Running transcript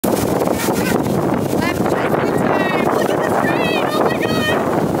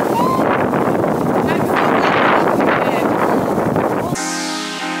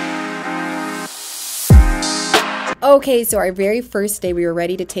Okay, so our very first day, we were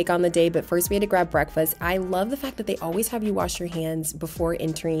ready to take on the day, but first we had to grab breakfast. I love the fact that they always have you wash your hands before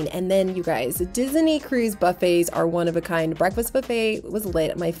entering. And then, you guys, Disney cruise buffets are one of a kind. Breakfast buffet was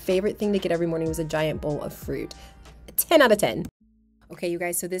lit. My favorite thing to get every morning was a giant bowl of fruit. 10 out of 10. Okay, you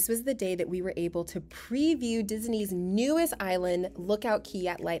guys, so this was the day that we were able to preview Disney's newest island, Lookout Key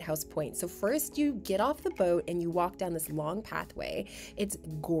at Lighthouse Point. So first you get off the boat and you walk down this long pathway. It's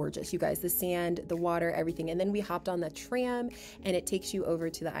gorgeous, you guys, the sand, the water, everything. And then we hopped on the tram and it takes you over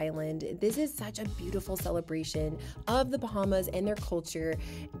to the island. This is such a beautiful celebration of the Bahamas and their culture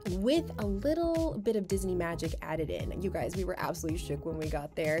with a little bit of Disney magic added in. You guys, we were absolutely shook when we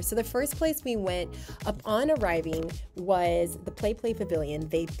got there. So the first place we went upon arriving was the Play Pavilion.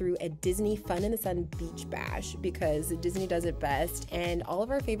 They threw a Disney Fun in the Sun beach bash because Disney does it best, and all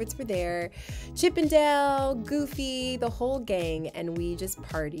of our favorites were there. Chip and Dale, Goofy, the whole gang, and we just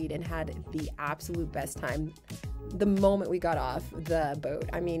partied and had the absolute best time the moment we got off the boat.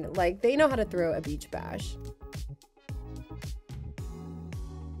 I mean, like, they know how to throw a beach bash.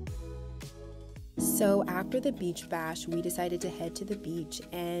 So after the beach bash, we decided to head to the beach,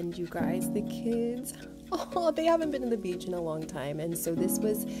 and you guys, the kids, oh, they haven't been to the beach in a long time. And so this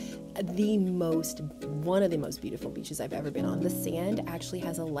was one of the most beautiful beaches I've ever been on. The sand actually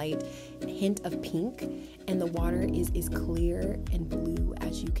has a light hint of pink, and the water is clear and blue,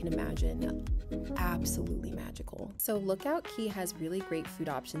 as you can imagine. Absolutely magical. So Lookout Key has really great food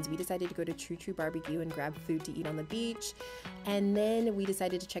options. We decided to go to True True Barbecue and grab food to eat on the beach. And then we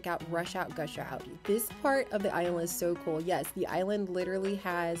decided to check out Rush Out Gush Out. This part of the island is so cool. Yes, the island literally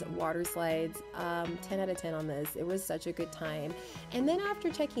has water slides. 10 out of 10 on this. It was such a good time. And then after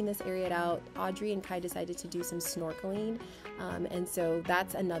checking this area out, Audrey and Kai decided to do some snorkeling. And so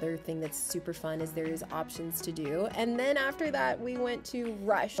that's another thing that's super fun, is there's options to do. And then after that, we went to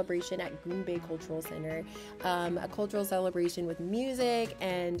Rush celebration at Goon Bay Cultural Center, a cultural celebration with music,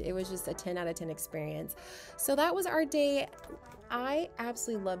 and it was just a 10 out of 10 experience. So that was our day. I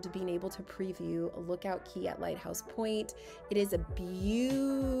absolutely loved being able to preview Lookout Key at Lighthouse Point. It is a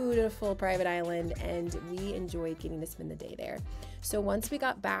beautiful private island, and we enjoyed getting to spend the day there. So once we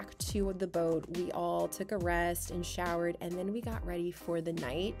got back to the boat, we all took a rest and showered, and then we got ready for the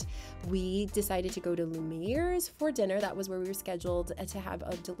night. We decided to go to Lumiere's for dinner. That was where we were scheduled to have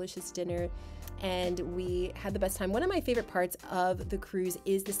a delicious dinner, and we had the best time. One of my favorite parts of the cruise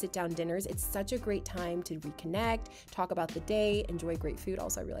is the sit-down dinners. It's such a great time to reconnect, talk about the day, enjoy great food.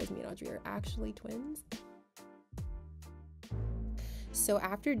 Also, I realized me and Audrey are actually twins. So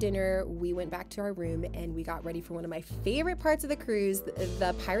after dinner, we went back to our room and we got ready for one of my favorite parts of the cruise,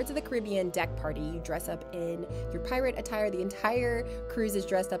 the Pirates of the Caribbean deck party. You dress up in your pirate attire. The entire cruise is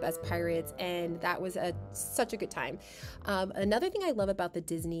dressed up as pirates, and that was such a good time. Another thing I love about the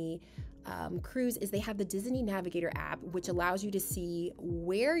Disney cruise is they have the Disney Navigator app, which allows you to see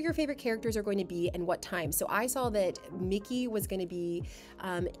where your favorite characters are going to be and what time. So I saw that Mickey was going to be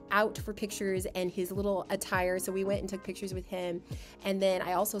out for pictures and his little attire, so we went and took pictures with him. And then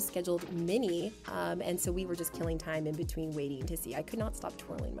I also scheduled Minnie, and so we were just killing time in between waiting to see. I could not stop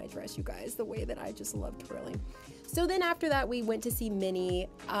twirling my dress, you guys, the way that I just love twirling. So then after that, we went to see Minnie.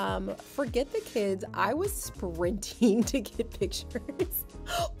 Forget the kids, I was sprinting to get pictures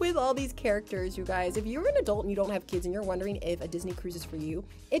with all these characters, you guys. If you're an adult and you don't have kids and you're wondering if a Disney cruise is for you,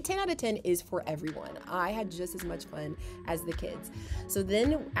 10 out of 10 is for everyone. I had just as much fun as the kids. So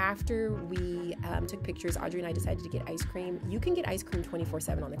then after we took pictures, Audrey and I decided to get ice cream. You can get ice cream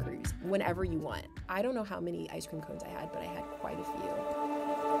 24/7 on the cruise, whenever you want. I don't know how many ice cream cones I had, but I had quite a few.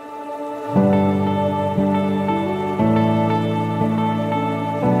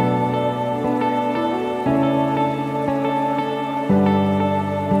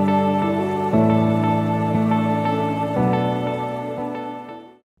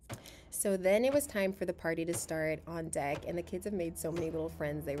 So then it was time for the party to start on deck, and the kids have made so many little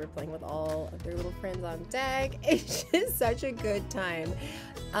friends. They were playing with all of their little friends on deck. It's just such a good time.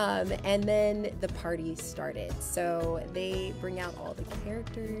 And then the party started. So they bring out all the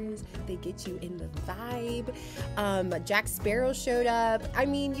characters. They get you in the vibe. Jack Sparrow showed up. I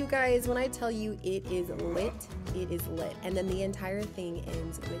mean, you guys, when I tell you it is lit, it is lit. And then the entire thing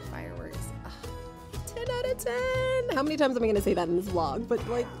ends with fireworks. 10 out of 10. How many times am I going to say that in this vlog? But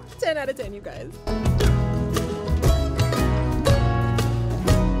like 10 out of 10, you guys.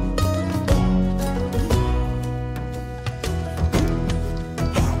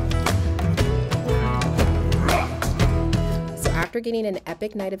 after getting an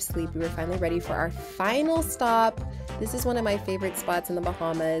epic night of sleep, we were finally ready for our final stop. This is one of my favorite spots in the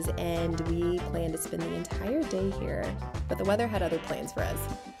Bahamas, and we plan to spend the entire day here. But the weather had other plans for us.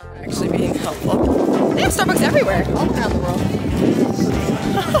 Actually being helpful. They have Starbucks everywhere, all around the world.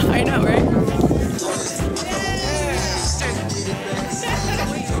 I know, right?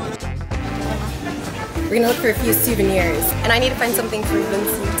 We're gonna look for a few souvenirs, and I need to find something for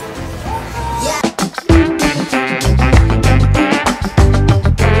Vincent.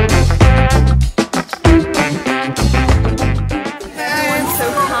 Everyone's so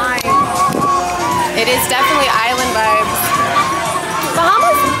kind. It is definitely island vibes.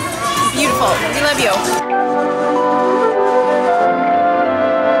 Bahamas, beautiful. We love you.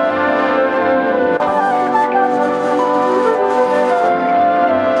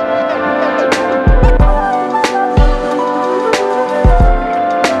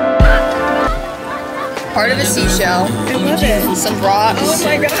 Part of a seashell. I love it. Some rocks. Oh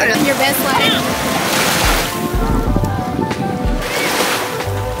my god. Your best life.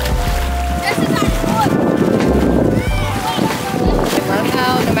 I love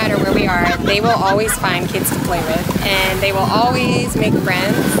how no matter where we are, they will always find kids to play with, and they will always make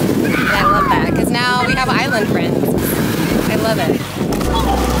friends. And I love that because now we have island friends. I love it.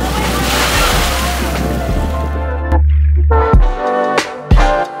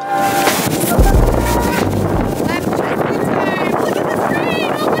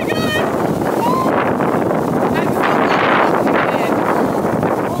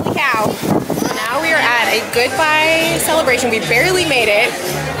 Goodbye celebration. We barely made it,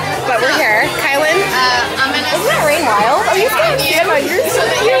 but we're here. Kylan, isn't that rain wild? Are you so cute? You're so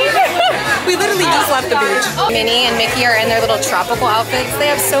cute. We literally just left the beach. Minnie and Mickey are in their little tropical outfits. They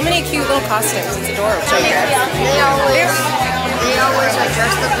have so many cute little costumes. It's adorable. They always are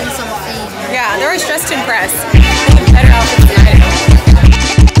dressed up in something. Yeah, they're always dressed to impress. Better outfits than I do.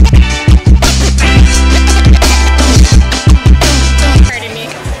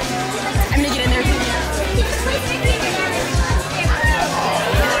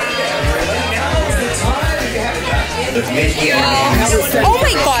 Oh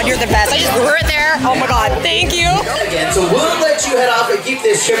my god, you're the best. I just threw it there. Oh my god, thank you. Again, so we'll let you head off and keep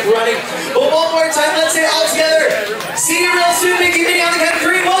this ship running. But one more time, let's say it all together. See you real soon, Mickey Minnie, on the count of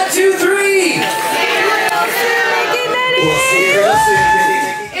 3. 1, 2, 3. We'll see you real soon,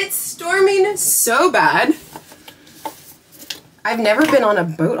 Mickey. It's storming so bad. I've never been on a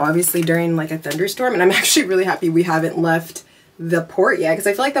boat, obviously, during like a thunderstorm, and I'm actually really happy we haven't left the port yet, because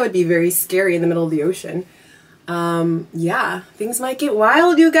I feel like that would be very scary in the middle of the ocean. Yeah, things might get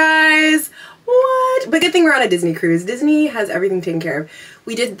wild, you guys. What? But good thing we're on a Disney cruise. Disney has everything taken care of.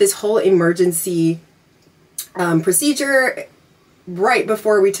 We did this whole emergency procedure right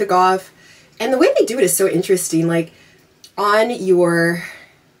before we took off. And the way they do it is so interesting. Like, on your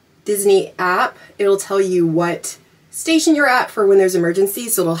Disney app, it'll tell you what station you're at for when there's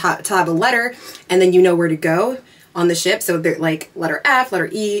emergencies. So it'll have a letter, and then you know where to go on the ship. So they're like letter F, letter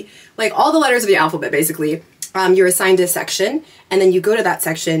E, like all the letters of the alphabet, basically. You're assigned a section, and then you go to that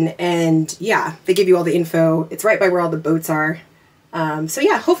section, and yeah, they give you all the info. It's right by where all the boats are. So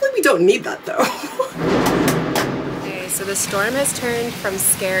yeah, hopefully we don't need that though. Okay, so the storm has turned from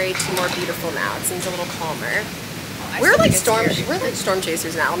scary to more beautiful now. It seems a little calmer. We're like storm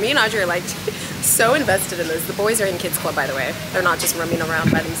chasers now. Me and Audrey are like so invested in this. The boys are in kids club, by the way. They're not just roaming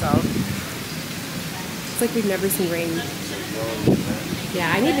around by themselves. It's like we've never seen rain. Yeah,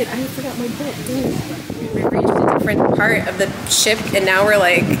 I forgot my book. We reached a different part of the ship, and now we're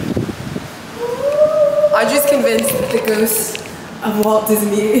like, Audrey's convinced that the ghost of Walt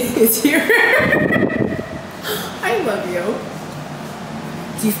Disney is here. I love you.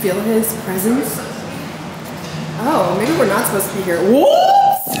 Do you feel his presence? Oh, maybe we're not supposed to be here.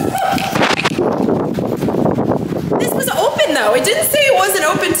 What? This was open though. It didn't say it wasn't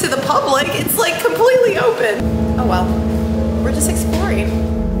open to the public. It's like completely open. Oh well. We're just exploring.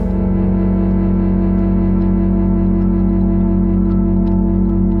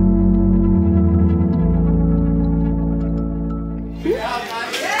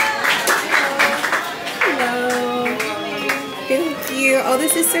 Hello. Thank you. Oh,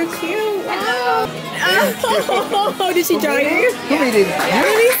 this is so cute. Wow. Oh, did she draw you? Let me see.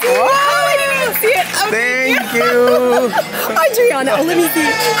 Oh, I didn't see it. Oh, Thank you. Adriana, oh, let me see.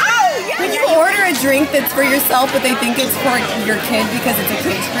 Oh, yes. When you order a drink that's for yourself, but they think it's for your kid because it's a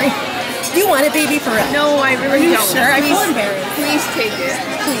kid's drink. Do you want it, baby, for real? No, I really don't. Sure? I'm so embarrassed. Please take it.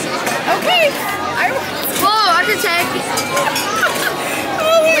 Please. Okay. Whoa, I can take it.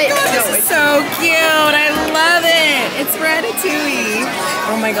 Oh my god, this is so cute. I love it. It's Ratatouille.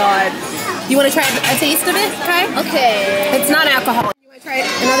 Oh my god. You want to try a taste of it, Kai? Okay. It's not alcoholic. You want to try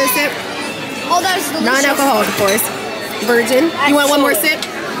another sip? Oh, that's delicious. Non-alcoholic, of course. Virgin. You want one more sip?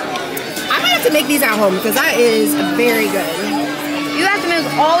 I might have to make these at home because that is very good. You have to make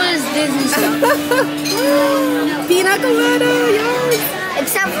all this Disney stuff. Pina colada, yes.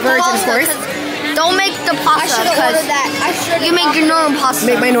 Except for Virgin, of pasta, course. 'cause don't make the pasta because you make your normal pasta.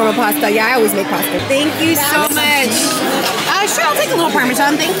 Make my normal pasta. Yeah, I always make pasta. Thank you so much. Sure, I'll take a little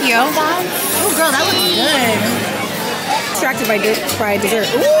Parmesan. Thank you. Oh, girl, that looks good. Distracted by dessert.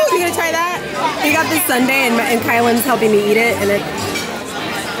 Ooh, you gonna try that? We got this sundae and Kylan's helping me eat it, and it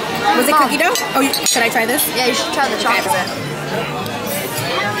was it cookie dough? Oh, should I try this? Yeah, you should try the chocolate.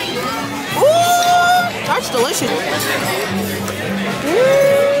 Ooh, that's delicious.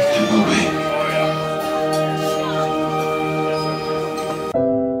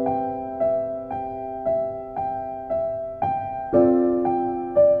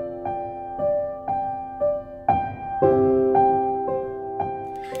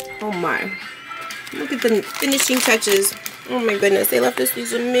 Oh my. Look at the finishing touches. Oh my goodness. They left us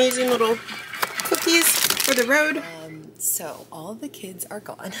these amazing little cookies for the road. So all the kids are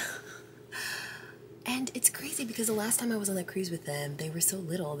gone. And it's crazy because the last time I was on the cruise with them, they were so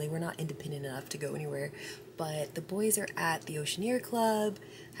little. They were not independent enough to go anywhere. But the boys are at the Oceaneer Club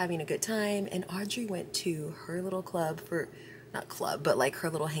having a good time. And Audrey went to her little club for, not club, but like her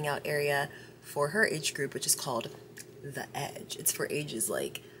little hangout area for her age group, which is called The Edge. It's for ages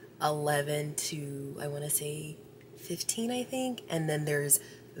like 11 to, I want to say 15, I think. And then there's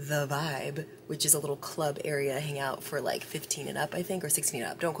The Vibe, which is a little club area hangout for like 15 and up, I think, or 16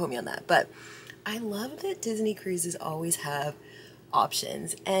 and up. Don't quote me on that. But I love that Disney cruises always have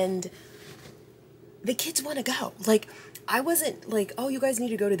options, and the kids want to go. Like, I wasn't like, oh, you guys need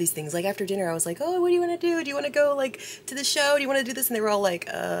to go to these things. Like, after dinner, I was like, oh, what do you want to do? Do you want to go, like, to the show? Do you want to do this? And they were all like,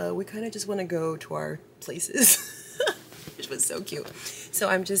 we kind of just want to go to our places, which was so cute. So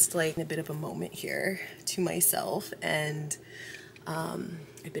I'm just, like, in a bit of a moment here to myself, and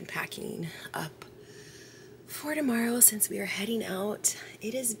I've been packing up for tomorrow since we are heading out.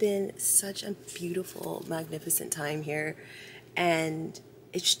 It has been such a beautiful, magnificent time here, and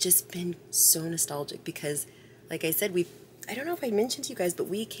it's just been so nostalgic because, like I said, I don't know if I mentioned to you guys, but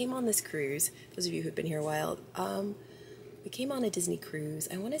we came on this cruise, those of you who've been here a while, we came on a Disney cruise,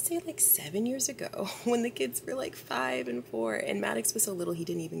 I want to say like 7 years ago, when the kids were like 5 and 4, and Maddox was so little he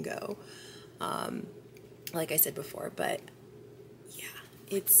didn't even go, like I said before. But yeah,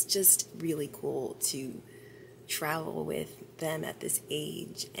 it's just really cool to travel with them at this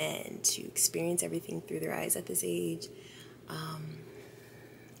age and to experience everything through their eyes at this age.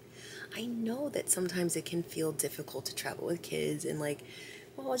 I know that sometimes it can feel difficult to travel with kids and like,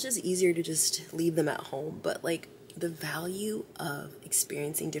 well, it's just easier to just leave them at home, but like the value of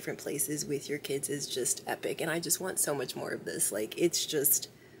experiencing different places with your kids is just epic, and I just want so much more of this. Like, it's just,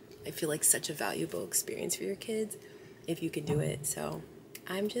 I feel like such a valuable experience for your kids if you can do it. So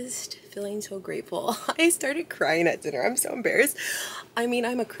I'm just feeling so grateful. I started crying at dinner. I'm so embarrassed. I mean,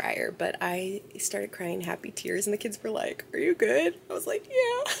 I'm a crier, but I started crying happy tears, and the kids were like, are you good? I was like,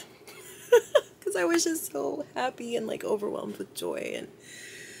 yeah. Because I was just so happy and like overwhelmed with joy and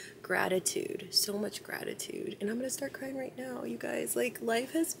gratitude. So much gratitude. And I'm going to start crying right now, you guys. Like,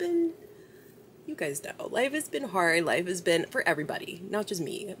 life has been, you guys know, life has been hard. Life has been, for everybody, not just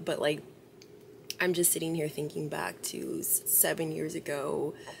me, but like, I'm just sitting here thinking back to 7 years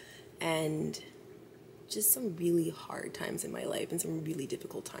ago and just some really hard times in my life and some really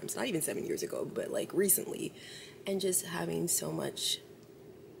difficult times. Not even 7 years ago, but like recently. And just having so much,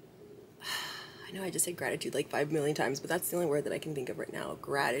 I know I just said gratitude like 5 million times, but that's the only word that I can think of right now.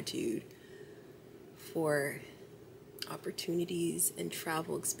 Gratitude for opportunities and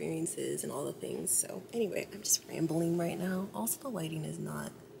travel experiences and all the things. So anyway, I'm just rambling right now. Also, the lighting is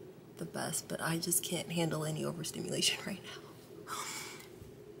not the best, but I just can't handle any overstimulation right now.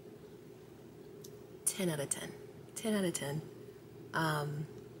 10 out of 10. 10 out of 10.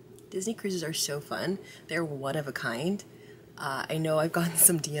 Disney cruises are so fun. They're one of a kind. I know I've gotten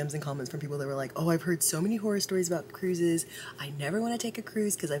some DMs and comments from people that were like, oh, I've heard so many horror stories about cruises. I never want to take a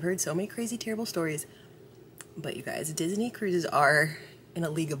cruise because I've heard so many crazy, terrible stories. But you guys, Disney cruises are in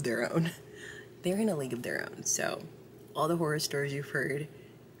a league of their own. They're in a league of their own. So all the horror stories you've heard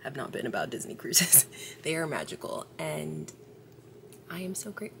have not been about Disney cruises. They are magical, and I am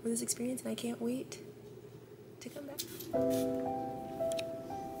so grateful for this experience, and I can't wait to come back.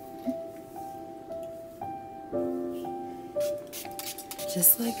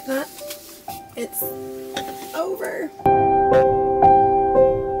 Just like that, it's over.